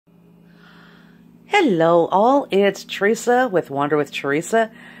Hello all, it's Teresa with Wander with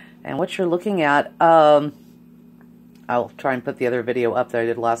Teresa, and what you're looking at, I'll try and put the other video up that I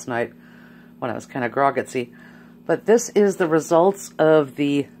did last night when I was kind of groggatsy, but this is the results of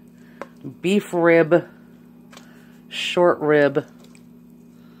the beef rib, short rib,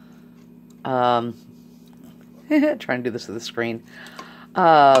 trying to do this to the screen,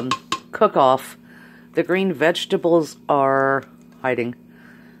 cook-off. The green vegetables are hiding.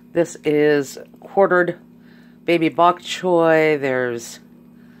 This is quartered baby bok choy. There's,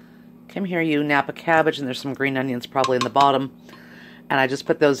 come here you, Napa cabbage, and there's some green onions probably in the bottom. And I just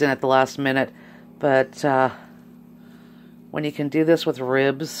put those in at the last minute. But when you can do this with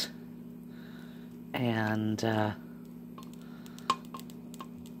ribs and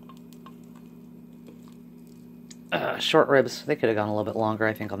short ribs, they could have gone a little bit longer,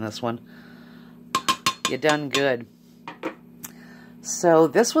 I think, on this one. You done good. So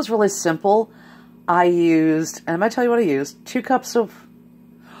this was really simple. I used, and I'm going to tell you what I used, 4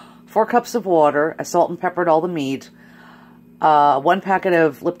 cups of water. I salt and peppered all the meat, 1 packet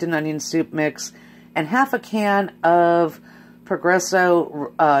of Lipton onion soup mix, and half a can of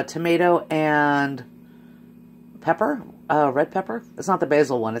Progresso tomato and pepper, red pepper. It's not the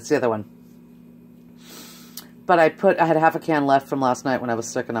basil one, it's the other one. But I had half a can left from last night when I was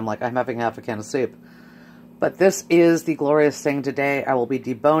sick, and I'm like, I'm having half a can of soup. But this is the glorious thing today. I will be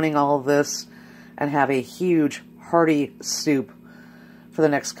deboning all of this and have a huge, hearty soup for the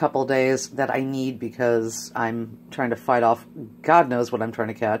next couple days that I need because I'm trying to fight off God knows what I'm trying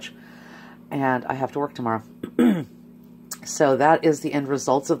to catch. And I have to work tomorrow. So that is the end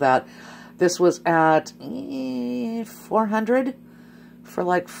results of that. This was at 400 for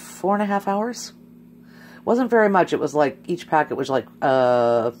like 4.5 hours. Wasn't very much. It was like, each packet was like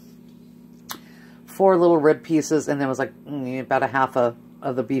 4 little rib pieces, and there was like about a half of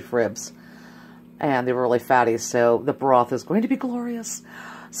the beef ribs. And they were really fatty, so the broth is going to be glorious.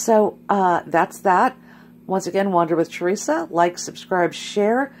 So that's that. Once again, Wander with Teresa. Like, subscribe,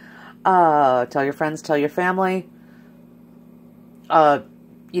 share. Tell your friends, tell your family. You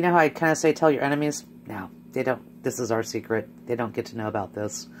know how I kind of say tell your enemies? No, they don't. This is our secret. They don't get to know about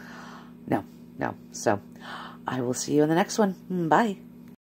this. No. So I will see you in the next one. Bye.